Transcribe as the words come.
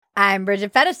I'm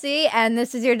Bridget Fetisi, and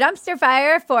this is your dumpster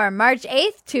fire for March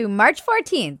 8th to March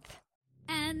 14th.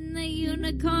 And the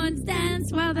unicorns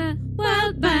dance while the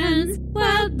world burns,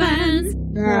 world burns.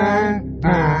 World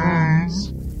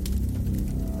burns.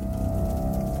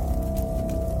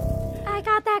 I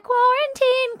got that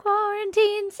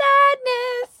quarantine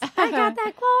sadness. I got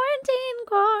that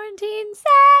quarantine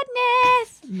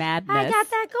sadness. Madness. I got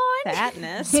that quarantine.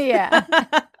 Sadness. Yeah.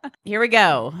 Here we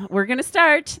go. We're going to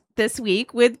start this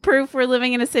week with proof we're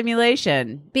living in a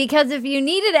simulation. Because if you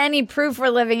needed any proof we're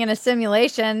living in a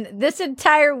simulation, this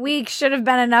entire week should have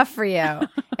been enough for you.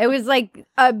 It was like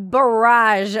a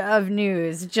barrage of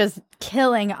news just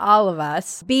killing all of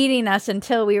us, beating us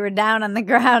until we were down on the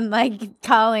ground, like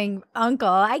calling Uncle,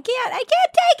 I can't take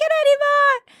it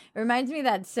anymore. It reminds me of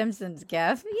that Simpsons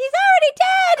gif. He's already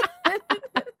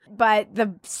dead. But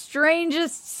the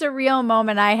strangest surreal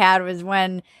moment I had was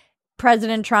when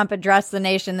President Trump addressed the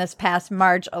nation this past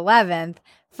March 11th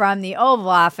from the Oval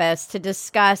Office to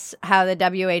discuss how the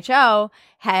WHO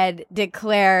had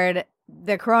declared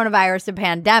the coronavirus a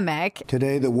pandemic.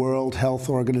 Today, the World Health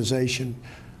Organization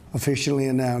officially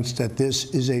announced that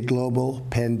this is a global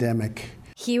pandemic.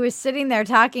 He was sitting there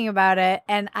talking about it,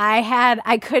 and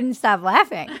I couldn't stop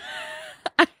laughing.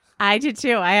 I did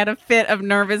too. I had a fit of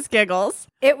nervous giggles.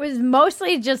 It was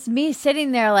mostly just me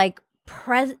sitting there like,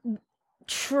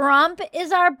 Trump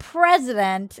is our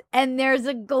president, and there's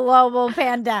a global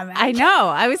pandemic. I know.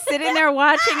 I was sitting there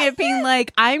watching it being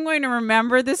like, I'm going to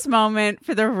remember this moment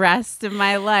for the rest of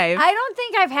my life. I don't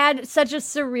think I've had such a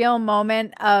surreal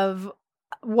moment of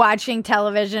watching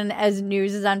television as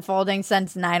news is unfolding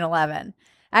since 9/11.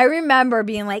 I remember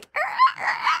being like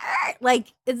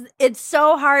it's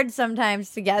so hard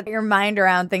sometimes to get your mind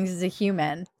around things as a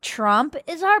human. Trump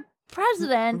is our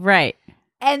president. Right.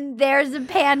 And there's a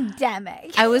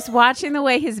pandemic. I was watching the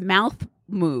way his mouth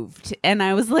moved, and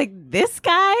I was like, this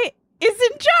guy is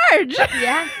in charge.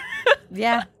 Yeah.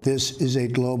 Yeah. This is a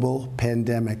global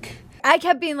pandemic. I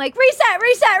kept being like, reset.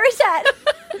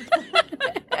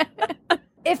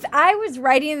 If I was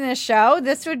writing this show,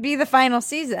 this would be the final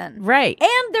season. Right.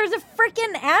 And there's a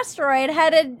freaking asteroid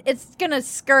headed, it's going to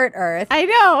skirt Earth. I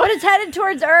know. But it's headed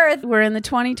towards Earth. We're in the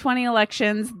 2020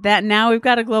 elections that now we've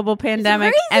got a global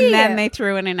pandemic, and then they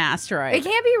threw in an asteroid. It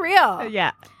can't be real.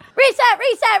 Yeah. Reset.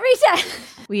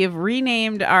 We have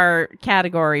renamed our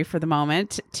category for the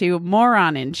moment to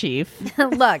Moron in Chief.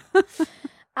 Look.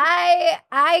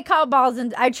 I call balls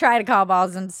and I try to call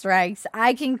balls and strikes.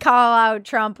 I can call out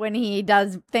Trump when he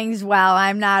does things well.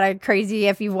 I'm not a crazy,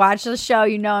 if you've watched the show,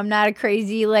 you know I'm not a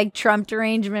crazy like Trump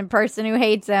derangement person who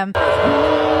hates him.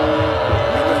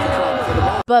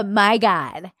 But my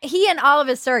God, he and all of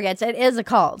his surrogates, it is a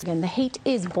cult. Again, the hate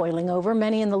is boiling over.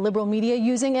 Many in the liberal media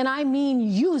using, and I mean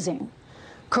using,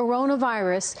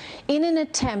 coronavirus in an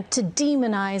attempt to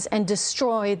demonize and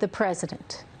destroy the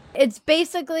president. It's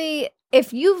basically,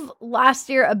 if you've lost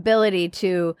your ability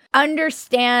to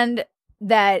understand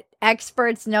that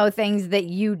experts know things that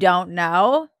you don't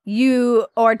know,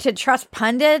 or to trust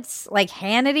pundits like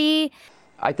Hannity.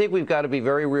 I think we've got to be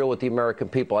very real with the American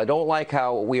people. I don't like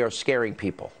how we are scaring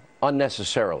people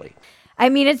unnecessarily. I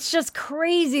mean, it's just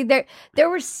crazy. There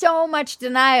was so much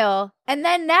denial. And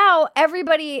then now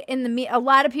everybody a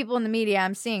lot of people in the media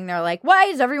I'm seeing, they're like, why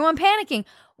is everyone panicking?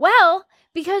 Well,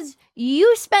 because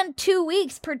you spent 2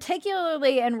 weeks,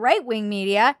 particularly in right-wing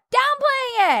media,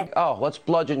 downplaying it. Oh, let's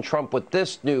bludgeon Trump with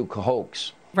this new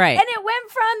hoax. Right. And it went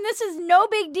from this is no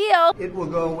big deal. It will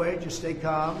go away, just stay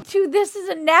calm. To this is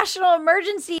a national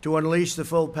emergency. To unleash the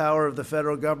full power of the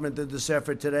federal government in this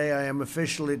effort today, I am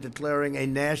officially declaring a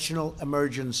national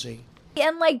emergency.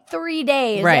 In like 3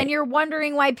 days. Right. And you're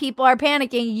wondering why people are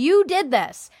panicking. You did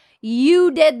this. You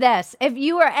did this. If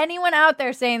you or anyone out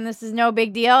there saying this is no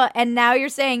big deal, and now you're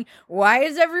saying, why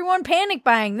is everyone panic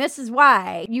buying? This is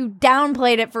why. You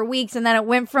downplayed it for weeks, and then it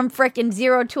went from frickin'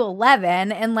 0 to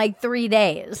 11 in like 3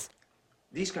 days.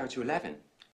 These go to 11.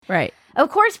 Right. Of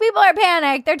course people are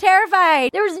panicked. They're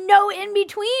terrified. There was no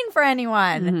in-between for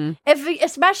anyone.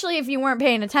 Especially if you weren't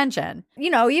paying attention. You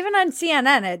know, even on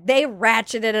CNN, they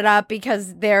ratcheted it up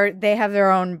because they have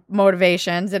their own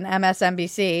motivations, and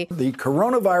MSNBC. The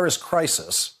coronavirus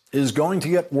crisis is going to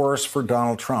get worse for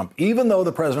Donald Trump. Even though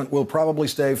the president will probably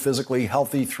stay physically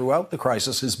healthy throughout the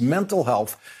crisis, his mental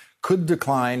health could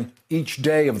decline each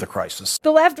day of the crisis.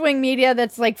 The left-wing media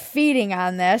that's like feeding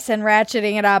on this and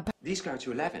ratcheting it up. These go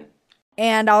to 11.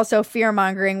 And also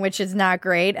fear-mongering, which is not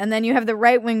great. And then you have the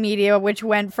right-wing media, which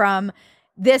went from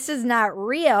this is not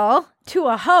real to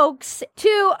a hoax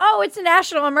to, oh, it's a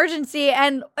national emergency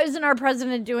and isn't our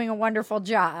president doing a wonderful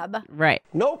job? Right.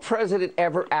 No president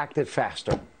ever acted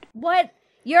faster. What?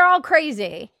 You're all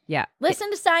crazy. Yeah. Listen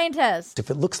to scientists.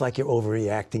 If it looks like you're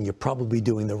overreacting, you're probably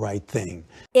doing the right thing.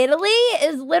 Italy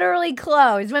is literally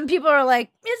closed. When people are like,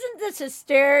 isn't this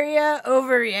hysteria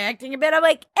overreacting a bit? I'm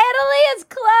like, Italy is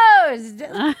closed.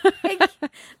 Like,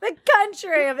 the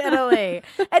country of Italy.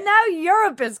 And now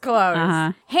Europe is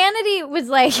closed. Hannity was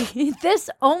like, this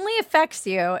only affects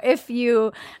you if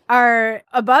you are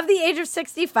above the age of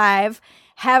 65,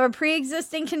 have a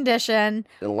pre-existing condition.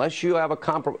 Unless you have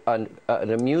an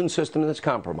immune system that's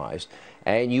compromised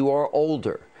and you are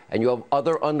older and you have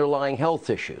other underlying health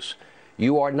issues,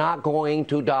 you are not going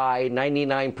to die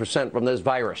 99% from this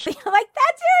virus. Like,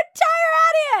 that's your entire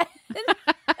audience.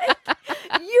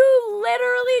 You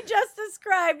literally just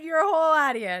described your whole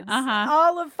audience.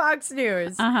 All of Fox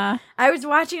News. I was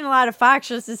watching a lot of Fox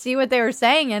just to see what they were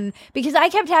saying. And because I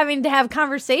kept having to have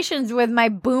conversations with my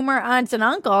boomer aunts and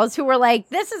uncles who were like,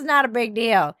 this is not a big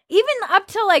deal. Even up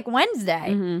till like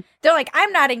Wednesday. They're like,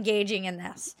 I'm not engaging in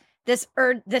this. This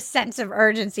sense of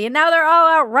urgency. And now they're all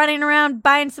out running around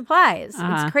buying supplies.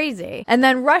 It's crazy. And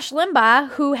then Rush Limbaugh,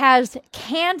 who has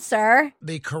cancer.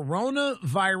 The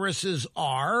coronaviruses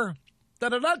are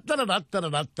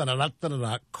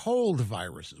cold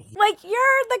viruses. Like,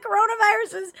 you're the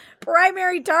coronavirus's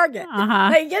primary target.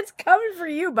 Like, it's coming for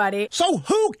you, buddy. So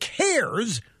who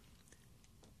cares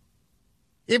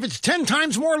if it's 10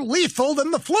 times more lethal than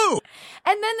the flu?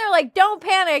 And then they're like, don't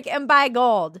panic and buy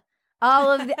gold.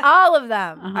 All of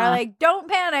them are like, don't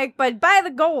panic, but buy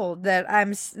the gold that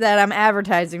I'm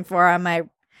advertising for on my.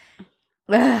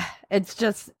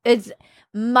 It's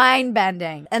mind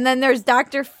bending. And then there's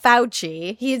Dr.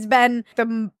 Fauci. He's been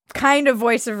the kind of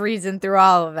voice of reason through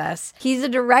all of this. He's a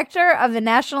director of the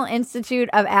National Institute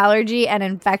of Allergy and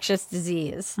Infectious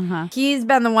Disease. He's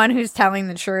been the one who's telling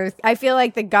the truth. I feel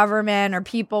like the government or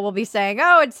people will be saying,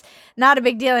 oh, it's not a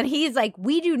big deal. And he's like,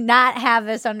 we do not have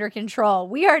this under control.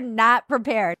 We are not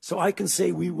prepared. So I can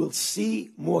say we will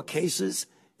see more cases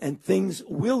and things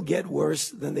will get worse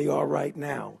than they are right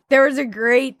now. There was a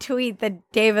great tweet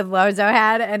that David Lozo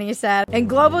had, and he said, in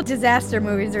global disaster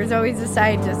movies, there's always a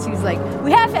scientist who's like,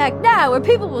 we have to act now or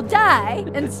people will die.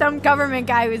 And some government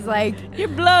guy was like, you're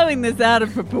blowing this out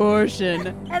of proportion.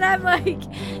 And I'm like,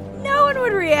 no one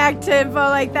would react to info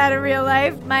like that in real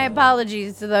life. My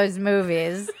apologies to those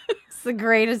movies. It's the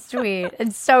greatest tweet.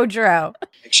 It's so true.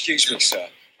 Excuse me, sir.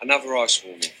 Another ice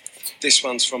warming. This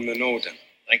one's from the Northern.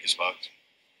 Thank you, Sparks.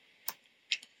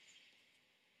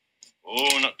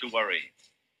 Oh, not to worry.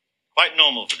 Quite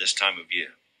normal for this time of year.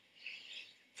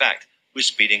 In fact, we're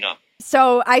speeding up.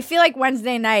 So I feel like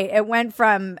Wednesday night, it went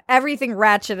from everything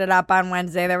ratcheted up on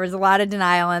Wednesday. There was a lot of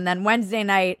denial. And then Wednesday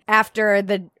night, after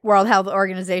the World Health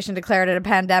Organization declared it a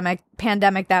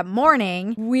pandemic that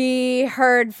morning, we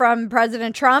heard from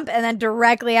President Trump. And then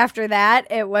directly after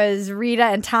that, it was Rita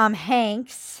and Tom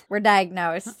Hanks were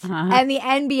diagnosed. And the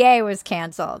NBA was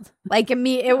canceled. Like,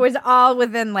 it was all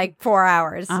within like 4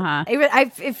 hours. I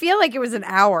feel like it was an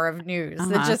hour of news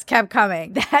that just kept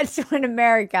coming. That's when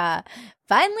America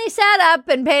finally sat up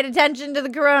and paid attention to the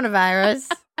coronavirus.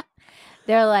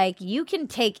 They're like, you can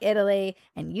take Italy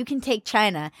and you can take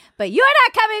China, but you're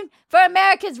not coming for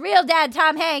America's real dad,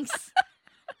 Tom Hanks,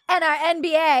 and our NBA.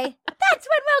 That's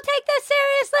when we'll take this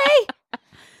seriously.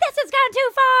 This has gone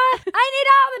too far. I need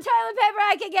all the toilet paper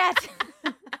I can get.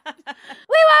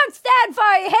 We won't stand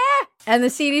for you here. And the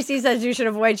CDC says you should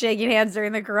avoid shaking hands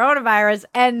during the coronavirus.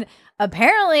 And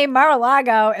apparently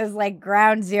Mar-a-Lago is like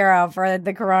ground zero for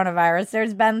the coronavirus.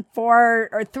 There's been 4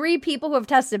 or 3 people who have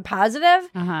tested positive,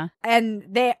 and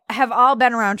they have all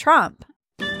been around Trump.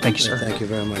 Thank you, sir. Thank you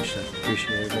very much, sir.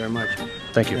 Appreciate it very much.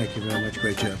 Thank you. Thank you very much.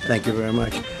 Great job. Thank you very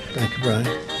much. Thank you, Brian.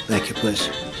 Thank you, please.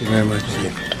 Thank you very much.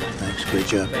 Thanks. Great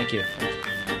job. Thank you.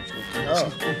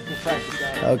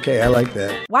 Okay, I like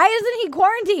that. Why isn't he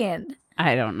quarantined?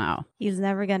 I don't know. He's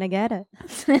never going to get it.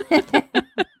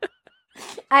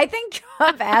 I think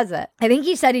Trump has it. I think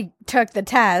he said he took the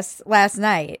test last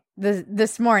night,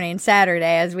 this morning,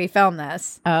 Saturday, as we film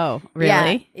this. Oh,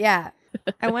 really? Yeah.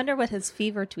 I wonder what his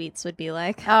fever tweets would be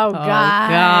like. Oh,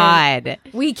 God.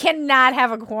 We cannot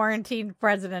have a quarantined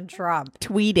President Trump.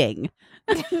 Tweeting.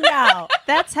 No.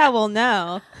 That's how we'll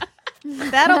know.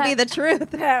 That'll be the truth.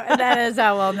 That is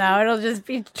how we'll know. It'll just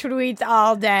be tweets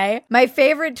all day. My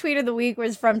favorite tweet of the week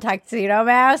was from Tuxedo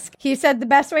Mask. He said the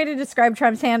best way to describe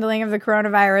Trump's handling of the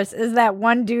coronavirus is that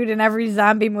one dude in every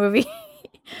zombie movie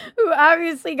who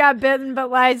obviously got bitten but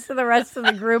lies to the rest of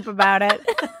the group about it.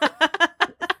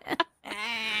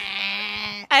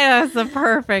 That's a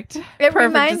perfect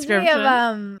reminds description. Me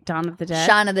of Dawn of the Dead?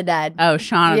 Shaun of the Dead. Oh,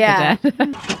 Shaun of the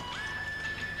Dead.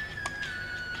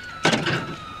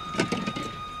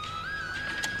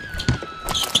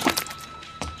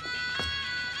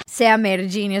 Sam made a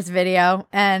genius video,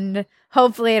 and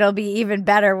hopefully it'll be even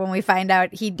better when we find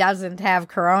out he doesn't have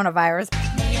coronavirus.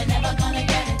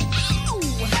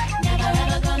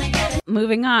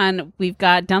 Moving on, we've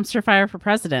got dumpster fire for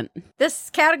president.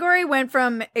 This category went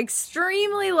from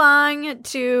extremely long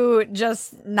to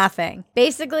just nothing.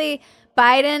 Basically,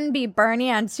 Biden beat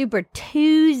Bernie on Super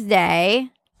Tuesday,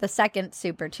 the second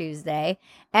Super Tuesday,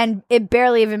 and it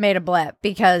barely even made a blip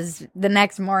because the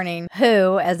next morning,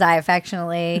 WHO, as I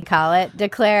affectionately call it,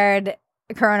 declared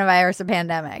coronavirus a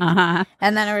pandemic. Uh-huh.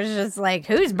 And then it was just like,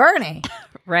 who's Bernie?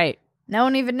 Right. No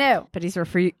one even knew. But he's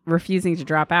refusing to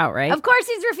drop out, right? Of course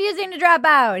he's refusing to drop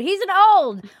out. He's an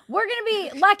old. We're going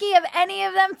to be lucky if any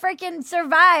of them freaking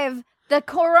survive the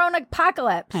corona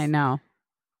apocalypse. I know.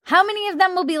 How many of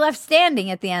them will be left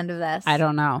standing at the end of this? I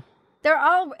don't know. They're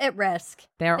all at risk.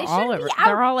 They're They all shouldn't at be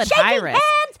out high risk. shaking hands.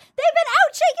 They've been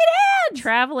out shaking hands.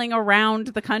 Traveling around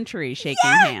the country shaking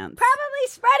hands. Probably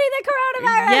spreading the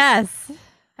coronavirus. Yes.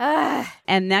 Ugh.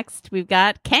 And next we've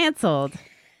got canceled.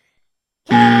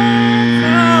 The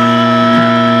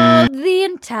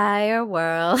entire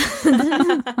world.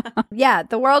 Yeah,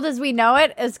 the world as we know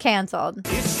it is canceled.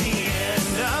 It's the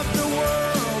end of the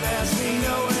world as we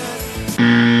know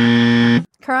it.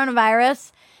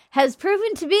 Coronavirus has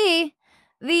proven to be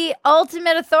the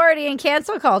ultimate authority in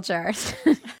cancel culture.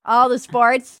 All the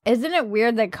sports. Isn't it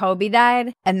weird that Kobe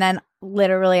died and then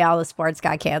literally all the sports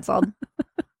got canceled?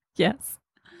 Yes.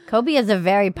 Kobe is a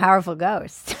very powerful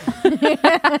ghost.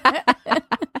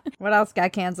 What else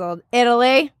got canceled?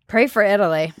 Italy. Pray for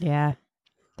Italy. Yeah.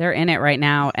 They're in it right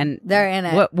now. And they're in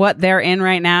it. What they're in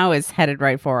right now is headed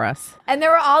right for us. And there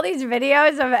were all these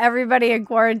videos of everybody in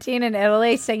quarantine in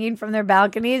Italy singing from their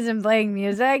balconies and playing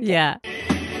music. Yeah.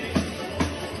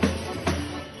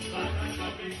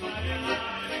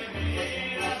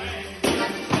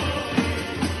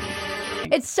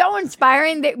 It's so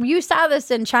inspiring that you saw this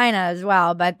in China as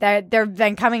well, but they've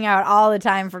been coming out all the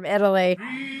time from Italy.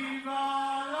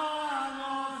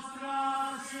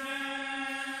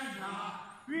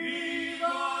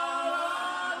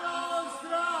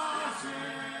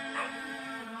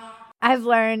 I've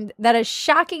learned that a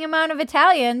shocking amount of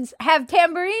Italians have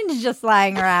tambourines just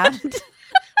lying around. It's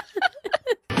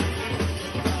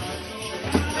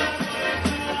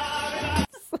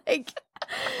like,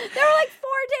 there were like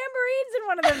 4 tambourines in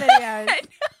one of the videos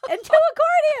and 2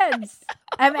 accordions.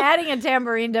 I'm adding a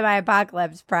tambourine to my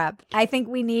apocalypse prep. I think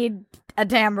we need a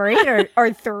tambourine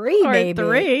or 3, Or maybe.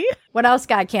 3. What else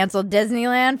got canceled?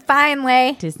 Disneyland,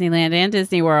 finally. Disneyland and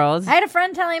Disney World. I had a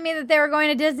friend telling me that they were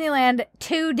going to Disneyland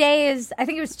 2 days. I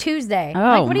think it was Tuesday. Oh,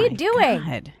 like, what are you my doing?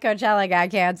 God. Coachella got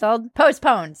canceled.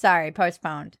 Postponed.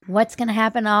 What's going to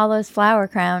happen to all those flower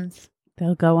crowns?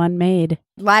 They'll go unmade.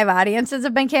 Live audiences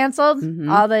have been canceled.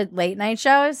 Mhm. All the late night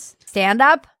shows. Stand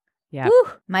up. Yeah.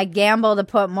 Woo. My gamble to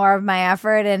put more of my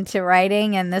effort into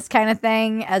writing and this kind of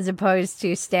thing as opposed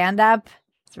to stand up,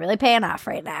 it's really paying off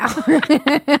right now.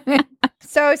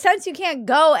 So since you can't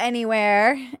go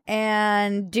anywhere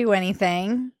and do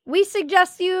anything, we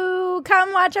suggest you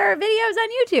come watch our videos on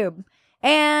YouTube.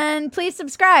 And please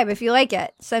subscribe if you like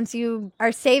it. Since you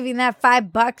are saving that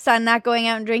 $5 on not going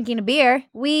out and drinking a beer,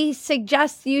 we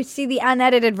suggest you see the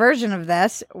unedited version of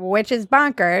this, which is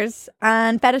bonkers,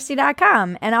 on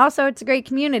Fantasy.com. And also, it's a great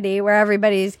community where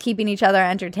everybody's keeping each other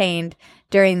entertained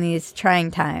during these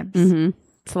trying times. Mm-hmm.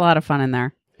 It's a lot of fun in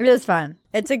there. It is fun.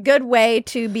 It's a good way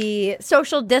to be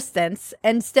social distance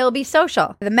and still be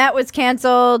social. The Met was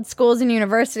canceled. Schools and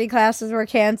university classes were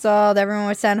canceled. Everyone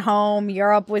was sent home.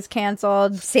 Europe was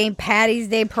canceled. St. Patty's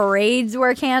Day parades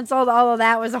were canceled. All of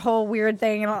that was a whole weird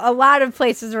thing. And a lot of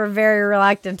places were very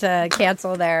reluctant to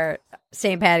cancel their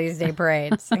St. Patty's Day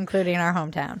parades, including our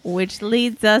hometown. Which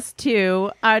leads us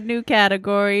to our new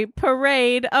category,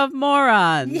 Parade of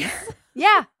Morons.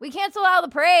 Yeah, we canceled all the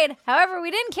parade. However,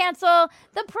 we didn't cancel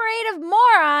the parade of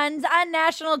morons on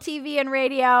national TV and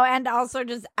radio and also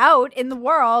just out in the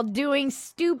world doing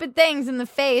stupid things in the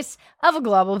face of a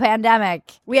global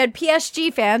pandemic. We had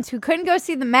PSG fans who couldn't go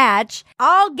see the match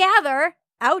all gather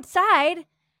outside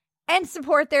and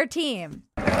support their team.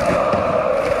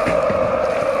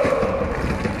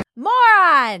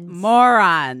 Morons!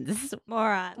 Morons.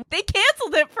 They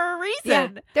canceled it for a reason. Yeah,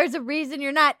 there's a reason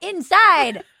you're not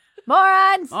inside.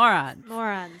 Morons.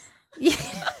 Morons.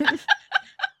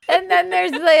 And then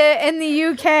there's in the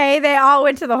UK, they all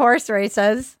went to the horse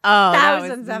races. Oh,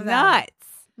 thousands that was of nuts.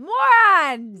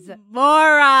 them.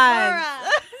 Morons.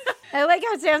 I like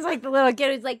how it sounds like the little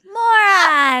kid who's like,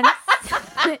 morons.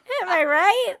 Am I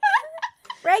right?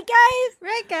 Right, guys?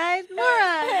 Right, guys.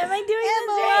 Morons. Am I doing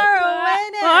this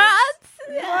right? Morons.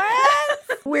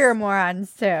 Morons? We're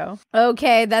morons, too.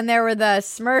 Okay, then there were the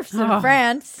Smurfs in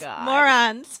France. God.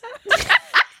 Morons.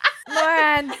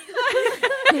 Morons.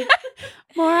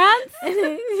 Morons?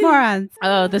 Morons.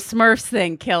 Oh, the Smurfs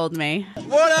thing killed me.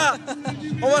 Voilà!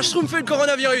 On va schtroumpfer le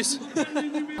coronavirus.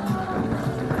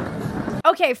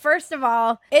 Okay, first of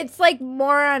all, it's like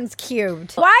morons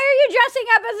cubed. Why are you dressing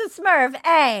up as a Smurf?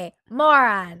 A,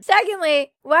 moron.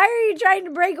 Secondly, why are you trying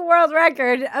to break a world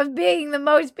record of being the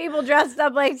most people dressed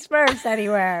up like Smurfs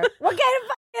anywhere? What kind of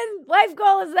fucking life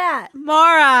goal is that?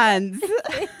 Morons.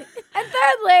 And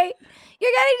thirdly,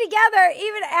 you're getting together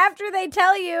even after they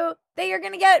tell you that you're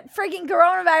going to get freaking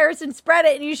coronavirus and spread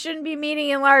it and you shouldn't be meeting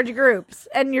in large groups.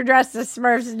 And you're dressed as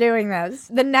Smurfs doing this.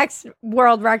 The next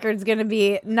world record is going to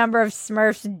be number of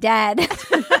Smurfs dead.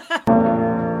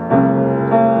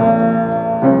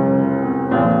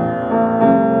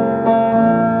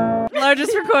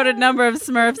 Largest recorded number of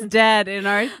Smurfs dead in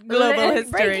our global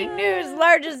history. Breaking news,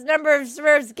 largest number of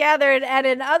Smurfs gathered. And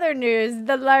in other news,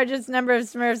 the largest number of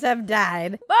Smurfs have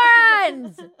died.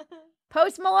 Morons!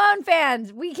 Post Malone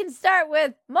fans, we can start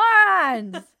with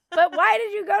morons. But why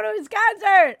did you go to his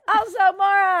concert? Also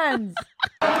morons.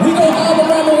 We go all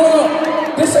around the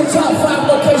world. This is a top 5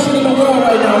 location in the world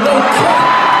right now. No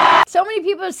cap. So many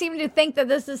people seem to think that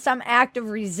this is some act of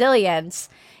resilience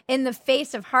in the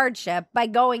face of hardship by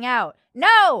going out.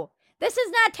 No, this is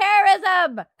not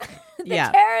terrorism. The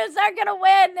terrorists aren't going to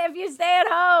win if you stay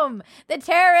at home. The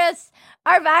terrorists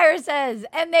are viruses,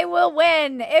 and they will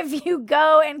win if you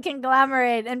go and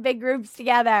conglomerate in big groups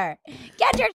together.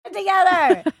 Get your shit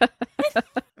together.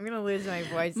 I'm going to lose my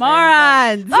voice.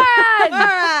 Morons. Morons.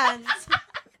 Morons.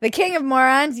 The king of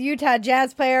morons, Utah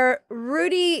Jazz player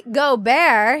Rudy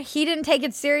Gobert, he didn't take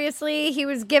it seriously. He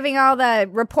was giving all the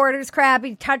reporters crap.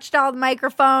 He touched all the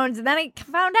microphones, and then he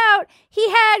found out he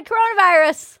had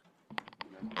coronavirus.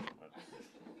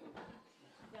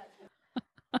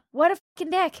 What a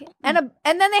fucking dick. And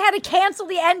then they had to cancel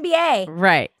the NBA.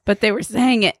 Right. But they were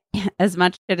saying it as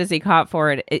much shit as he caught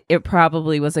for it, it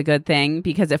probably was a good thing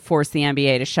because it forced the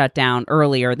NBA to shut down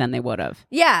earlier than they would have.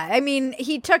 Yeah, I mean,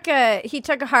 he took a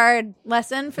hard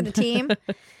lesson for the team,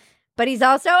 but he's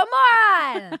also a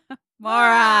moron.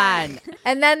 Moron.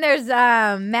 And then there's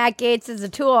Matt Gaetz as a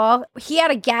tool. He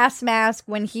had a gas mask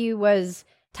when he was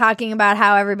talking about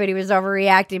how everybody was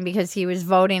overreacting because he was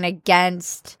voting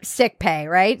against sick pay,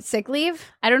 right? Sick leave?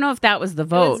 I don't know if that was the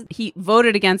vote. He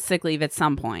voted against sick leave at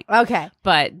some point. Okay.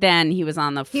 But then he was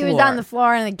on the floor. He was on the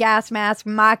floor in the gas mask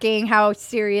mocking how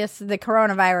serious the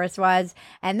coronavirus was.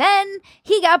 And then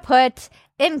he got put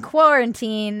in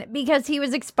quarantine because he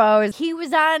was exposed. He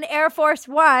was on Air Force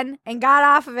One and got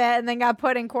off of it and then got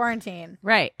put in quarantine.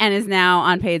 Right. And is now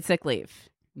on paid sick leave.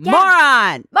 Yeah.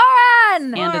 Moron!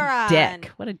 Moron! And a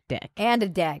dick. What a dick. And a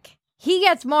dick. He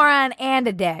gets moron and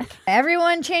a dick.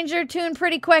 Everyone changed their tune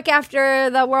pretty quick after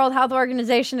the World Health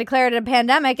Organization declared it a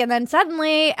pandemic, and then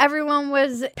suddenly everyone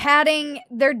was patting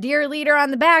their dear leader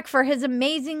on the back for his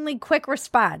amazingly quick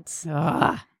response.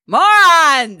 Ugh.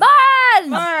 Morons! Morons!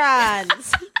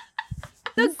 Morons!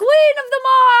 The queen of the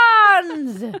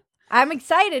morons! I'm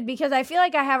excited because I feel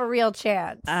like I have a real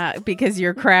chance. Because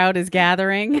your crowd is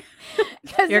gathering.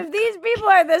 Because if these people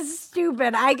are this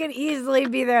stupid, I could easily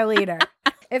be their leader.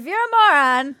 If you're a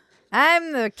moron,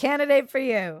 I'm the candidate for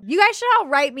you. You guys should all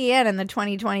write me in the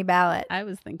 2020 ballot. I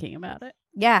was thinking about it.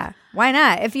 Yeah, why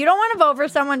not? If you don't want to vote for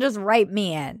someone, just write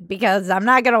me in because I'm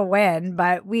not going to win,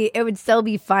 but it would still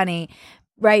be funny.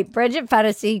 Right, Bridget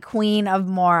Fetisi, queen of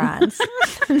morons.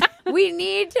 We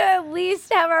need to at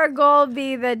least have our goal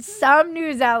be that some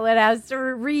news outlet has to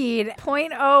read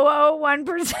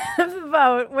 0.001% of the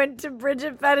vote went to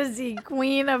Bridget Fetisi,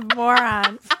 queen of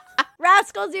morons.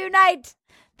 Rascals unite!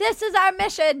 This is our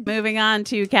mission. Moving on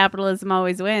to Capitalism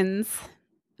Always Wins.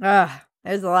 Ugh,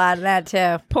 there's a lot of that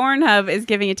too. Pornhub is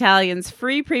giving Italians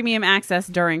free premium access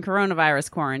during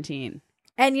coronavirus quarantine.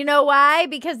 And you know why?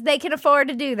 Because they can afford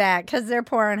to do that because they're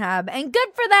Pornhub. And good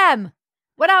for them.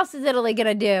 What else is Italy going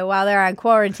to do while they're on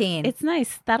quarantine? It's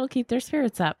nice. That'll keep their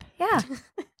spirits up. Yeah.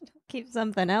 Keep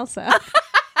something else up.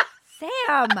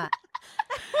 Sam.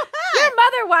 Your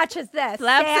mother watches this.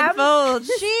 Flaps Sam. and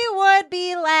folds. She would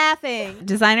be laughing.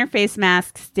 Designer face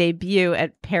masks debut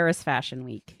at Paris Fashion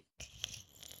Week.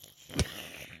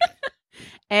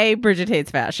 Bridget hates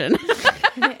fashion.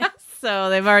 So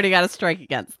they've already got a strike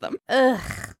against them. Ugh.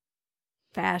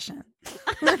 Fashion.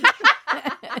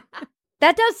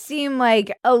 That does seem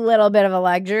like a little bit of a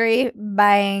luxury,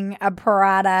 buying a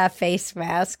Prada face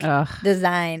mask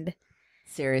designed.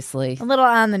 Seriously. A little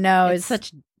on the nose. It's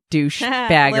such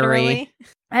douchebaggery.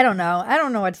 I don't know. I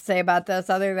don't know what to say about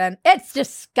this other than it's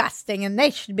disgusting and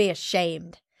they should be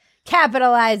ashamed.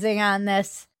 capitalizing on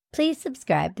this. Please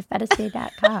subscribe to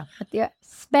fetishday.com. With your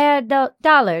spare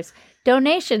dollars,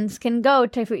 donations can go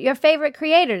to your favorite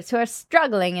creators who are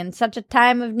struggling in such a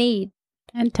time of need.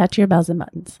 And touch your bells and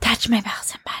buttons. Touch my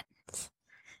bells and buttons.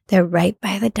 They're right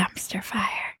by the dumpster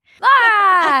fire.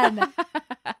 Moron!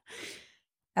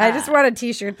 I just want a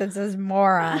t-shirt that says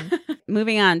moron.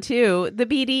 Moving on to the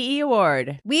BDE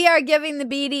Award. We are giving the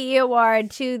BDE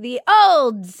Award to the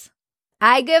olds.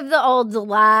 I give the olds a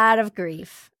lot of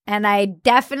grief. And I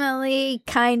definitely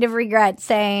kind of regret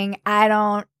saying I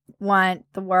don't want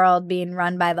the world being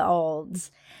run by the olds.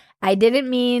 I didn't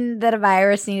mean that a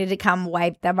virus needed to come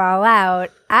wipe them all out.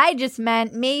 I just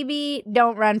meant maybe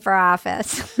don't run for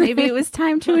office. Maybe it was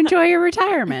time to enjoy your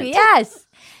retirement. Yes.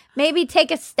 Maybe take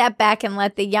a step back and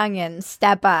let the youngins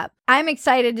step up. I'm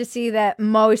excited to see that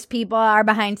most people are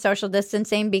behind social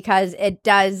distancing because it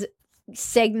does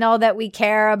signal that we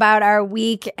care about our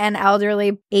weak and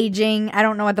elderly aging. I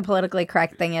don't know what the politically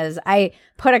correct thing is. I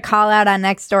put a call out on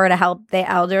Nextdoor to help the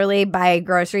elderly buy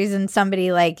groceries, and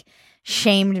somebody like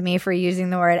shamed me for using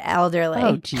the word elderly.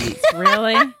 Oh, geez.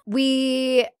 Really?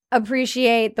 We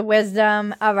appreciate the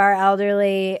wisdom of our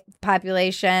elderly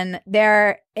population.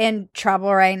 They're in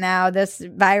trouble right now. This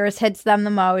virus hits them the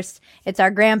most. It's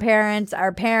our grandparents,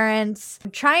 our parents.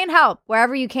 Try and help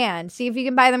wherever you can. See if you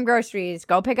can buy them groceries.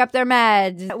 Go pick up their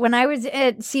meds. When I was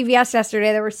at CVS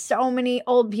yesterday, there were so many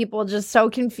old people just so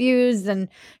confused and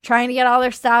trying to get all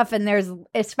their stuff. And there's,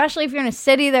 especially if you're in a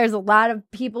city, there's a lot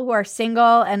of people who are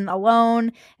single and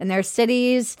alone in their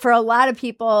cities. For a lot of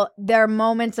people, their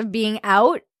moments of being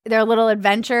out, their little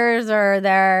adventures or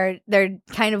their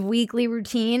kind of weekly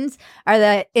routines are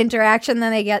the interaction that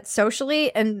they get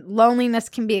socially, and loneliness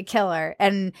can be a killer.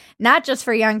 And not just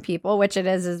for young people, which it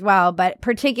is as well, but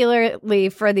particularly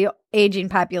for the aging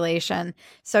population.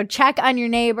 So check on your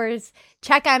neighbors,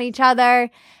 check on each other,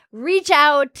 reach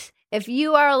out. If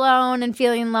you are alone and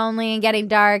feeling lonely and getting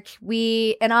dark,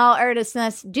 we, in all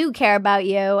earnestness, do care about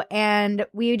you. And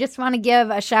we just want to give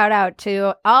a shout out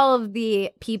to all of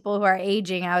the people who are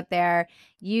aging out there.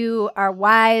 You are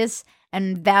wise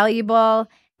and valuable,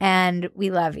 and we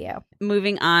love you.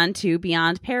 Moving on to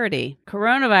Beyond Parody.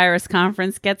 Coronavirus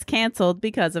conference gets canceled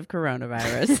because of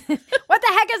coronavirus. What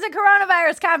the heck is a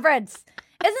coronavirus conference?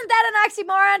 Isn't that an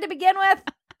oxymoron to begin with?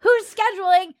 Who's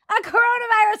scheduling a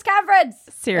coronavirus conference?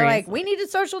 Seriously. They're like, we need to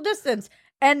social distance.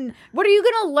 And what are you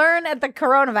going to learn at the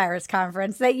coronavirus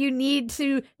conference? That you need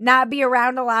to not be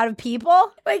around a lot of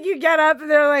people? Like, you get up and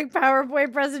they're like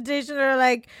PowerPoint presentation. They're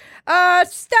like,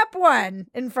 step 1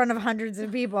 in front of hundreds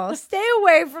of people. Stay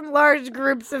away from large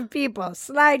groups of people.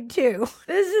 Slide 2.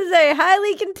 This is a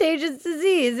highly contagious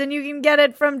disease and you can get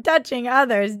it from touching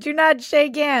others. Do not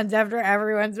shake hands after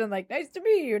everyone's been like, nice to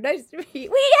meet you. Nice to meet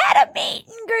you. We had a meet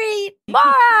and greet.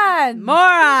 Morons!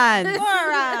 Morons!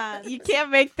 Morons! You can't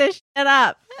make this shit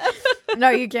up. No,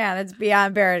 you can't. It's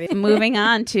beyond parody. Moving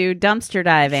on to dumpster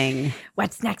diving.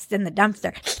 What's next in the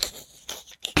dumpster?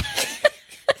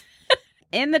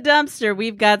 In the dumpster,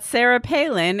 we've got Sarah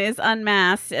Palin is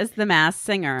unmasked as the Masked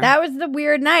Singer. That was the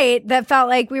weird night that felt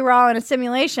like we were all in a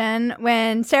simulation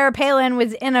when Sarah Palin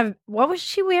was in a, what was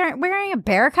she wearing? Wearing a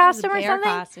bear costume or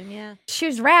something? Costume, yeah. She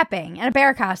was rapping in a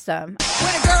bear costume.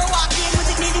 When a girl walked in with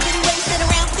a nitty bitty waist and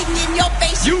around sitting in your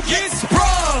face, you get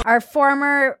sprung. Our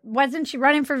former, wasn't she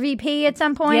running for VP at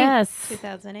some point? Yes.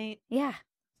 2008. Yeah.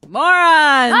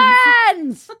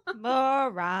 Morons!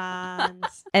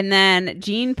 Morons. And then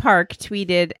Gene Park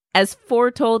tweeted, as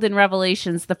foretold in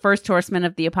Revelations, the first horseman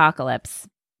of the apocalypse.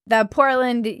 The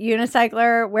Portland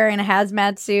unicycler wearing a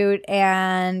hazmat suit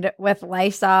and with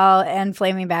Lysol and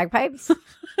flaming bagpipes.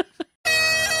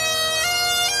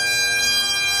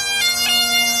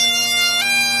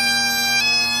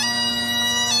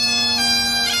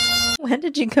 When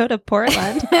did you go to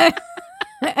Portland?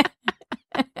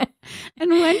 And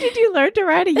when did you learn to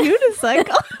ride a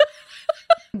unicycle?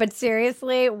 But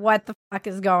seriously, what the fuck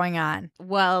is going on?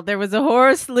 Well, there was a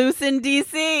horse loose in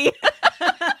D.C.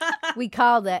 We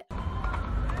called it.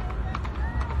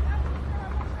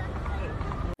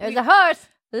 There's a horse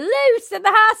loose in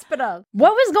the hospital.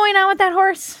 What was going on with that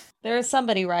horse? There was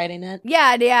somebody riding it.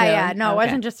 Yeah. Really? No, it Okay.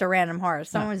 wasn't just a random horse.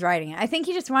 Someone was riding it. I think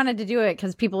he just wanted to do it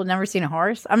because people had never seen a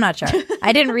horse. I'm not sure.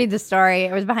 I didn't read the story.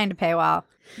 It was behind a paywall.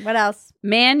 What else?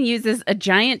 Man uses a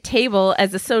giant table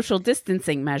as a social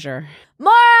distancing measure.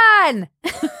 Moron!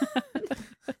 That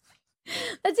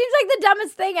seems like the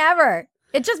dumbest thing ever.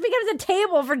 It just becomes a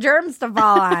table for germs to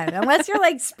fall on. Unless you're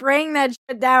like spraying that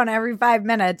shit down every 5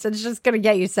 minutes, it's just going to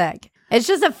get you sick. It's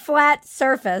just a flat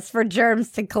surface for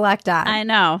germs to collect on. I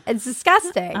know. It's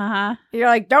disgusting. Uh-huh. You're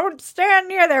like, don't stand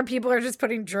near there. People are just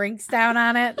putting drinks down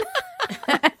on it.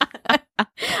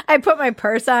 I put my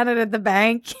purse on it at the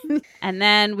bank. And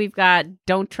then we've got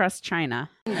Don't Trust China.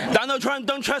 Donald Trump,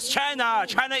 don't trust China.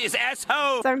 China is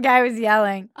asshole. Some guy was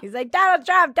yelling. He's like, Donald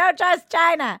Trump, don't trust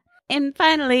China. And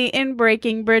finally, in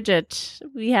Breaking Bridget,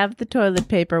 we have the toilet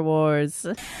paper wars.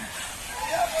 Somebody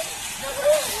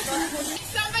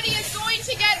is going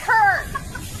to get hurt.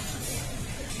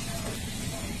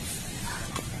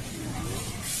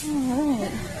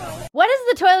 What is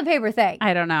the toilet paper thing?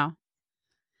 I don't know.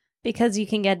 Because you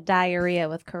can get diarrhea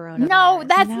with coronavirus. No,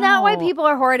 that's not why people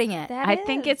are hoarding it. I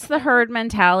think it's the herd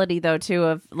mentality, though, too,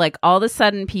 of like all of a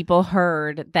sudden people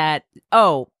heard that,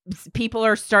 people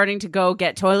are starting to go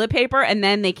get toilet paper and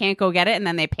then they can't go get it and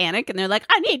then they panic and they're like,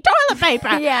 I need toilet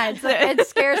paper. Yeah, it's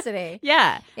scarcity.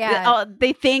 Yeah.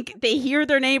 They hear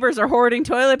their neighbors are hoarding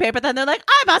toilet paper, then they're like,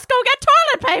 I must go get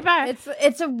toilet paper.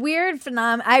 It's a weird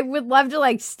phenomenon. I would love to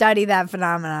like study that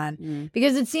phenomenon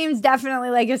because it seems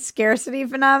definitely like a scarcity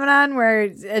phenomenon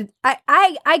where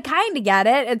I kind of get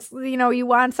it. It's, you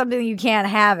want something, you can't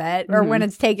have it, or when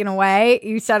it's taken away,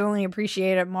 you suddenly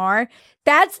appreciate it more.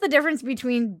 That's the difference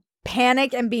between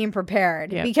panic and being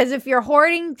prepared. Yeah. Because if you're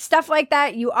hoarding stuff like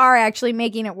that, you are actually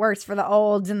making it worse for the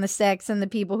olds and the sicks and the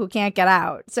people who can't get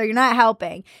out. So you're not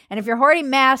helping. And if you're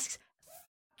hoarding masks,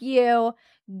 you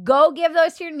go give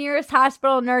those to your nearest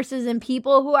hospital nurses and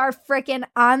people who are frickin'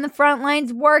 on the front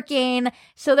lines working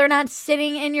so they're not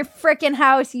sitting in your frickin'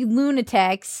 house, you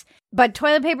lunatics. But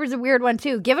toilet paper is a weird one,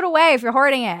 too. Give it away if you're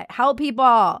hoarding it. Help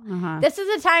people. This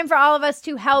is a time for all of us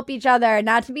to help each other,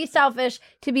 not to be selfish,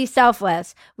 to be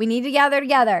selfless. We need to gather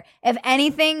together. If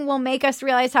anything will make us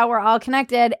realize how we're all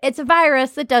connected, it's a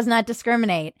virus that does not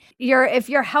discriminate. If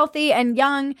you're healthy and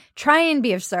young, try and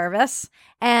be of service.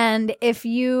 And if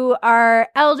you are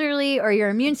elderly or your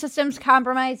immune system's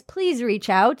compromised, please reach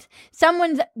out.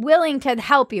 Someone's willing to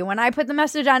help you. When I put the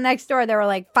message on Nextdoor, there were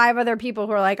like 5 other people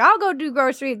who were like, I'll go do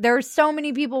grocery. There are so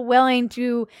many people willing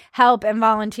to help and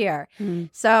volunteer.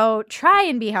 So try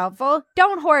and be helpful.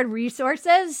 Don't hoard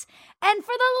resources. And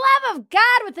for the love of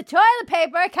God, with the toilet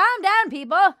paper, calm down,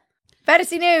 people.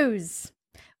 Fantasy news.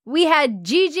 We had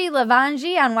Gigi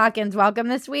Lavangi on Watkins Welcome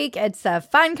this week. It's a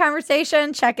fun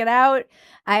conversation. Check it out.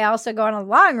 I also go on a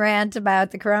long rant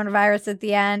about the coronavirus at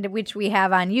the end, which we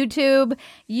have on YouTube.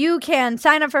 You can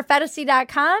sign up for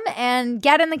Fetacy.com and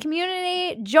get in the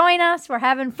community. Join us. We're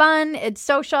having fun. It's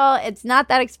social. It's not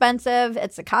that expensive.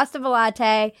 It's the cost of a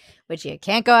latte, which you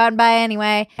can't go out and buy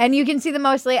anyway. And you can see the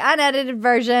mostly unedited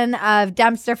version of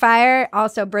Dumpster Fire.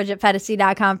 Also,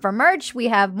 BridgetFetacy.com for merch. We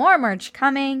have more merch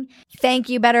coming. Thank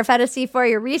you, Better Fetacy, for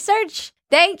your research.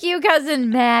 Thank you, Cousin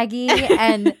Maggie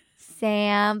and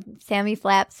Sammy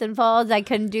Flaps and Folds. I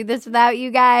couldn't do this without you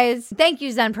guys. Thank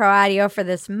you, Zen Pro Audio, for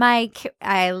this mic.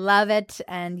 I love it,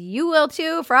 and you will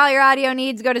too. For all your audio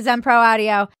needs, go to Zen Pro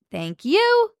Audio. Thank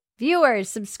you, viewers,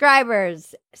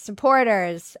 subscribers,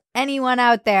 supporters, anyone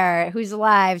out there who's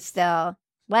alive still.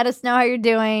 Let us know how you're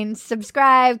doing.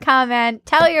 Subscribe, comment,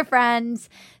 tell your friends.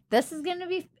 This is going to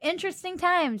be interesting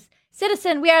times.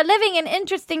 Citizen, we are living in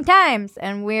interesting times,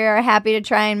 and we're happy to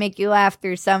try and make you laugh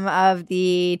through some of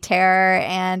the terror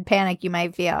and panic you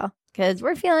might feel, because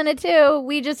we're feeling it too.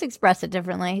 We just express it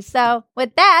differently. So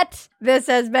with that, this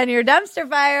has been your Dumpster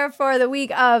Fire for the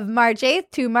week of March 8th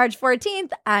to March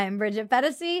 14th. I'm Bridget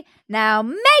Fetacy. Now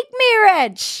make me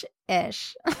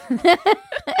rich-ish.